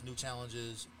those new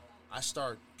challenges, I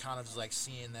start kind of just like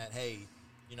seeing that, hey,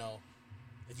 you know,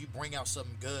 if you bring out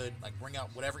something good, like bring out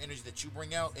whatever energy that you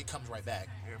bring out, it comes right back.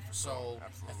 Yeah, for so sure.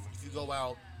 Absolutely. if you go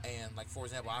out and, like, for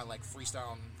example, I like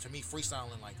freestyling. To me,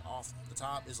 freestyling like off the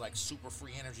top is like super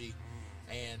free energy,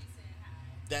 and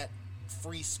that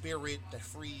free spirit, that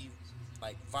free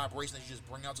like vibration that you just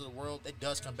bring out to the world, it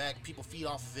does come back. People feed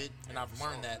off of it, and I've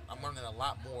learned that. I'm learning a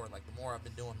lot more. Like the more I've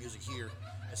been doing music here,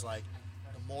 it's like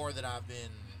the more that I've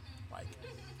been like,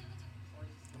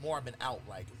 the more I've been out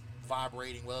like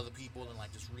vibrating with other people and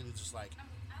like just really just like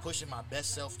pushing my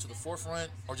best self to the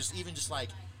forefront, or just even just like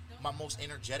my most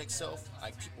energetic self.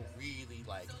 Like people really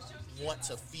like want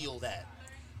to feel that.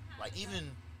 Like even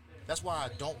that's why I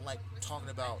don't like talking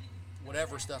about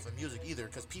whatever stuff in music either,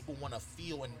 because people want to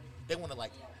feel and they want to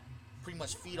like pretty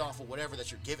much feed off of whatever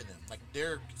that you're giving them. Like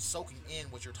they're soaking in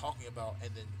what you're talking about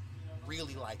and then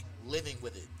really like living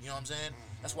with it. You know what I'm saying?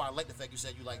 That's why I like the fact you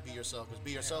said you like Be Yourself, because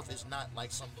Be Yourself is not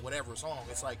like some whatever song.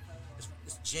 It's like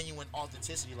it's genuine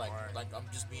authenticity. Like like I'm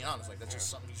just being honest. Like that's just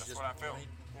something you should just. That's what I felt. You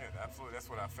know what I mean? Yeah, absolutely. That's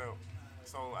what I felt.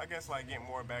 So I guess like getting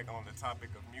more back on the topic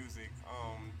of music.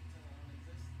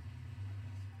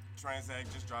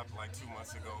 Transact just dropped like 2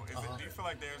 months ago. Do you feel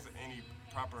like there's any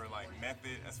proper like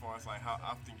method as far as like how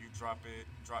often you drop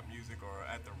music, or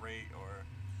at the rate, or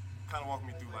kind of walk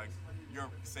me through like your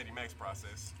Seddy Mac's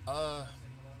process?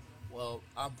 Well,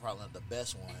 I'm probably not the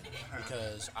best one,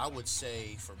 because I would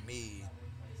say for me,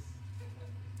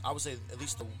 I would say at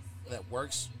least that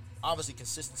works. Obviously,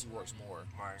 consistency works more.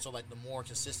 Right. So, like, the more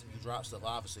consistent you drop stuff,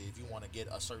 obviously, if you want to get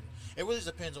a certain... It really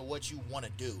depends on what you want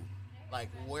to do. Like,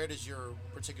 where does your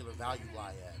particular value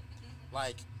lie at?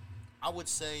 Like, I would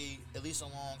say, at least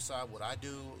alongside what I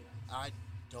do, I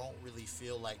don't really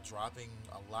feel like dropping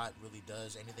a lot really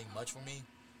does anything much for me,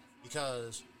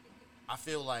 because I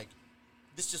feel like,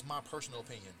 this is just my personal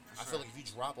opinion. I feel like if you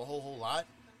drop a whole lot,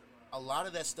 a lot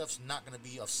of that stuff's not going to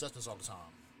be of substance all the time.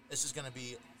 It's just going to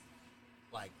be,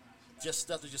 like, just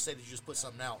stuff to just say that you just put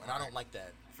something out, and I don't like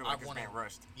that. I feel like it's being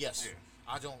rushed. Yes. Yeah.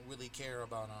 I don't really care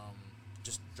about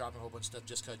just dropping a whole bunch of stuff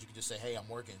just because you can just say, hey, I'm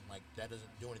working. Like, that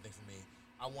doesn't do anything for me.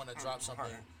 I want to drop something.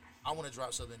 I want to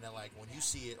drop something that, like, when you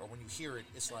see it or when you hear it,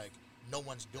 it's like no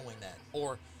one's doing that.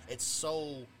 Or it's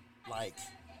so, like,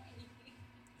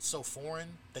 so foreign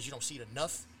that you don't see it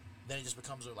enough. Then it just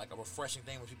becomes a refreshing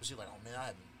thing when people see, like, oh, man, I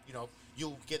haven't, you know,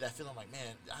 you'll get that feeling like,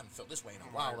 man, I haven't felt this way in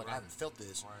a while. I haven't felt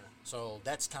this. Right. So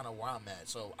that's kind of where I'm at.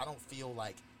 So I don't feel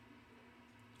like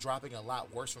dropping a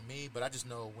lot worse for me, but I just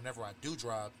know whenever I do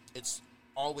drop, it's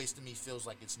always, to me, feels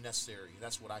like it's necessary.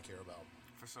 That's what I care about.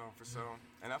 For sure.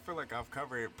 And I feel like I've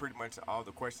covered pretty much all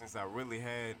the questions I really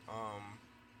had.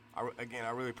 I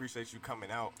really appreciate you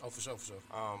coming out. Oh, for sure.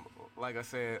 Like I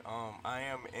said,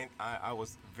 I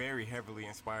was very heavily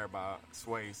inspired by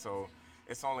Sway, so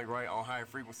it's only right on higher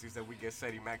frequencies that we get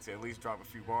Seddy Mac to at least drop a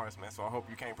few bars, man. So I hope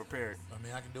you came prepared. I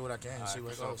mean, I can do what I can. See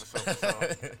where it goes. For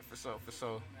sure.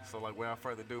 So like, without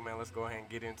further ado, man, let's go ahead and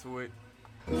get into it.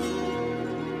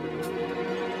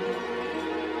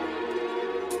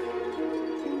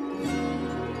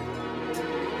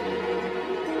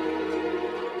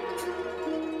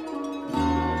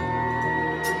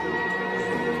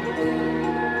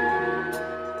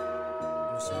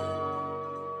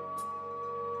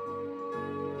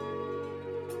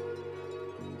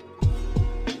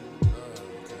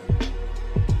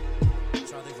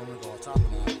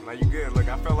 You good. Look,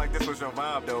 I felt like this was your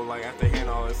vibe though, like after hearing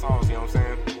all the songs, you know what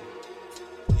I'm saying?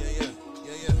 Yeah.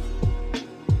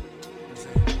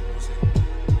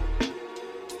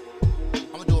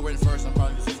 I'm gonna do it written first, I'm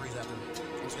probably just freeze after.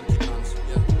 I'm just gonna keep it honest.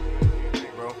 Hey,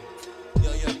 bro.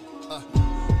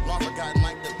 Long forgotten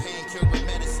like the pain cured with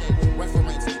medicine.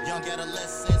 Reference, young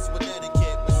adolescents with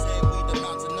etiquette. We said we the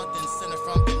mountain, nothing center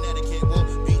from Connecticut.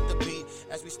 We'll beat the beat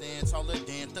as we stand taller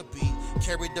than the beat.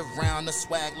 Carried around the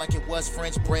swag like it was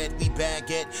French bread. We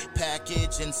bag it,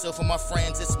 package, and so for my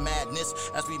friends it's madness.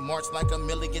 As we march like a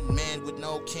million men with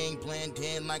no king, blend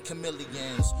in like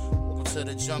chameleons. Welcome to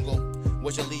the jungle,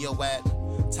 where's your Leo at?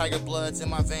 Tiger bloods in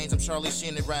my veins, I'm Charlie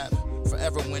Sheen at rap.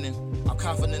 Forever winning, I'm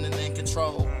confident and in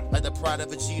control, like the pride of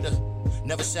Vegeta.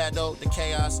 Never shadowed the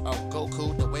chaos of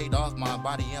Goku, the weight off my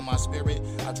body and my spirit.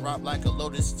 I drop like a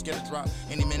lotus, scared to drop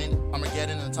any minute.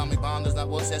 Armageddon, an atomic bomb does not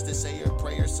will test it. Say your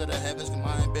prayers to the heavens, cause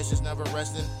my ambitions never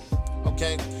resting.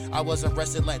 Okay, I was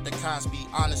arrested like the Cosby.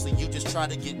 Honestly, you just try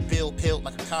to get pilled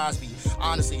like a Cosby.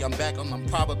 Honestly, I'm back on my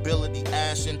probability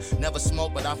ashing. Never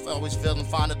smoke, but I'm always feeling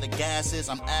fond of the gases.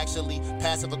 I'm actually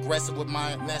passive aggressive with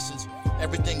my message.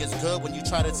 Everything is good when you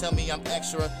try to tell me I'm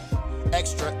extra.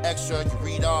 You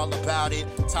read all about it.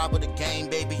 Top of the game,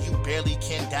 baby, you barely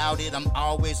can doubt it. I'm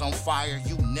always on fire,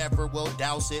 you never will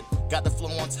douse it. Got the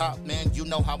flow on top, man, you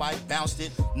know how I bounced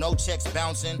it. No checks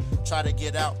bouncing, try to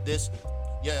get out this.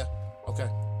 Yeah, okay.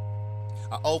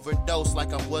 I overdose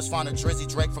like I was fond of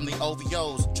Drizzy Drake from the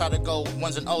OVOs. Try to go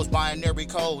ones and O's, binary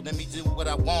code. Let me do what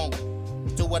I want,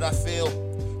 do what I feel.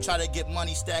 Try to get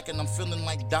money stacking, I'm feeling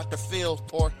like Dr. Phil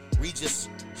or Regis.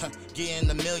 Getting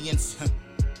the millions.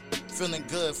 Feeling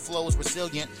good, flows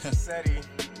resilient. Seddy.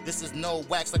 This is no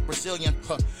wax like Brazilian.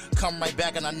 Come right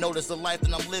back and I notice the life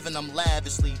that I'm living. I'm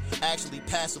lavishly, actually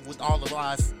passive with all of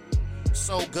life.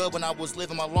 So good when I was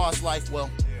living my lost life. Well,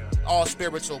 all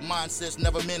spiritual, mindsets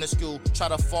never minuscule. Try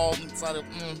to fall inside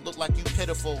of, look like you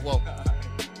pitiful. Well,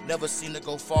 never seem to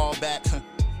go fall back.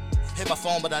 Hit my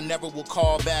phone, but I never will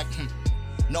call back.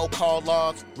 No call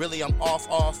log, really I'm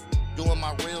off. Doing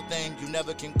my real thing, you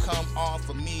never can come off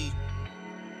of me.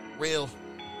 Real.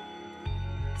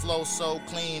 Flow so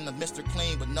clean, a Mr.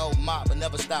 Clean with no mop, but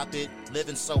never stop it.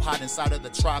 Living so hot inside of the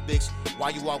tropics. Why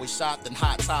you always shopped and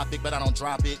hot topic, but I don't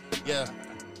drop it. Yeah,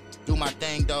 do my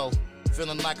thing though.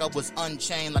 Feeling like I was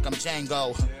unchained, like I'm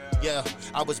Django. Yeah,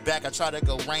 I was back, I tried to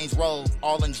go Range Road,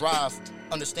 all in drive.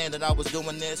 Understand that I was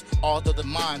doing this all through the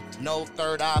mind. No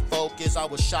third eye focus, I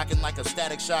was shocking like a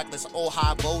static shock. That's old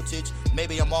high voltage,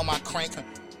 maybe I'm on my crank.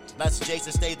 That's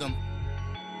Jason Statham.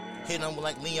 Hitting him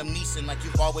like Liam Neeson, like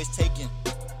you've always taken.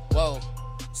 Whoa,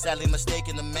 sadly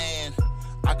mistaken the man.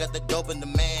 I got the dope in the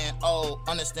man. Oh,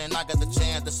 understand I got the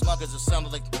chance. The smuggers are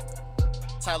sounding like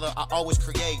Tyler, I always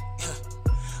create.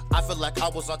 I feel like I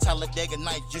was on Talladega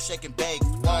Nights, you shake and bake.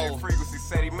 Whoa, frequency,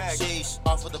 Seddy Mac. Sheesh,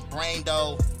 off of the brain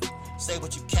though. Say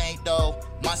what you can't though.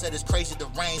 Mindset is crazy, the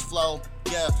range flow.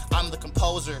 Yeah, I'm the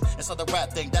composer. And so the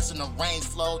rap thing, that's an arranged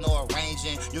flow, no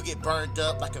arranging. You get burned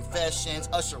up like confessions.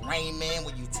 Usher Raymond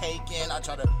when you taking. I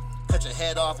try to cut your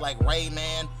head off like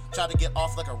Rayman. Try to get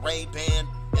off like a Ray-Ban.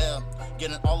 Yeah,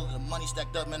 getting all of the money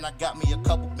stacked up, man. I got me a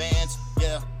couple bands.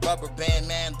 Yeah, rubber band,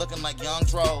 man, looking like Young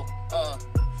Dro.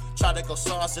 Try to go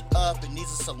sauce it up, it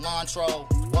needs a cilantro.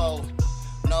 Whoa,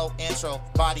 no intro,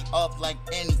 body up like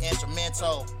any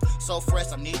instrumental. So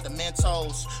fresh, I need the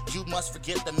Mentos. You must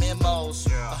forget the memos.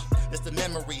 It's the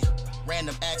memory,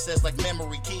 random access like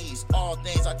memory keys. All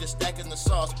things I just stack in the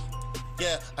sauce.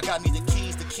 Yeah, I got me the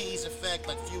keys effect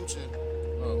like Future.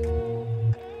 Oh,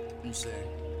 let me see.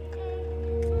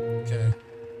 Okay.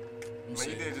 Man,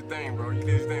 you did your thing, bro. You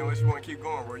did your thing. Unless you want to keep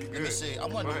going, bro. You good. Let me see. I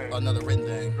want to do another written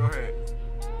thing. Go ahead.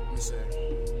 Let me see.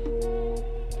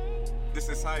 This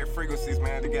is Higher Frequencies,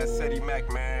 man. They got Seddy Mac,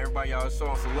 man. Everybody, y'all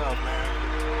showing some love, man.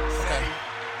 Okay.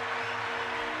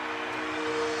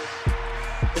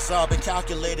 It's all been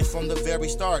calculated from the very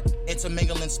start.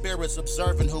 Intermingling spirits,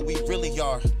 observing who we really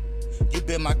are. You've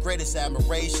been my greatest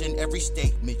admiration. Every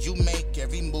statement you make,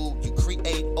 every move you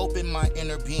create, open my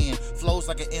inner being. Flows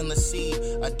like an endless sea,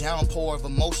 a downpour of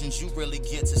emotions you really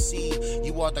get to see.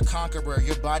 You are the conqueror,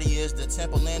 your body is the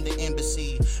temple and the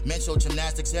embassy. Mental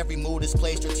gymnastics, every mood is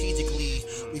played strategically.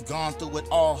 We've gone through it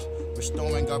all,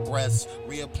 restoring our breaths,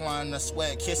 reapplying the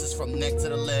sweat, kisses from neck to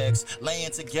the legs,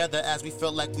 laying together as we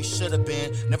felt like we should have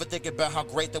been. Never think about how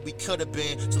great that we could have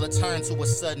been, till it turned to a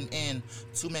sudden end.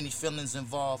 Too many feelings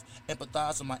involved.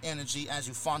 Empathize with my energy as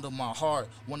you fondle my heart.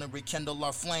 Wanna rekindle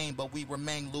our flame, but we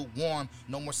remain lukewarm.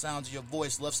 No more sounds of your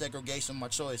voice. Love segregation, my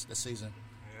choice this season.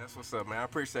 Yeah, that's what's up, man. I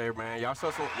appreciate it, man. Y'all so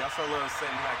love Seddy Mac,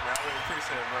 man. I really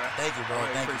appreciate it, bro. Thank you, bro.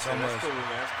 Thank you so much. That's cool,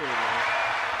 man. That's cool, man.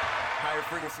 Higher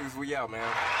Frequencies, we out, man.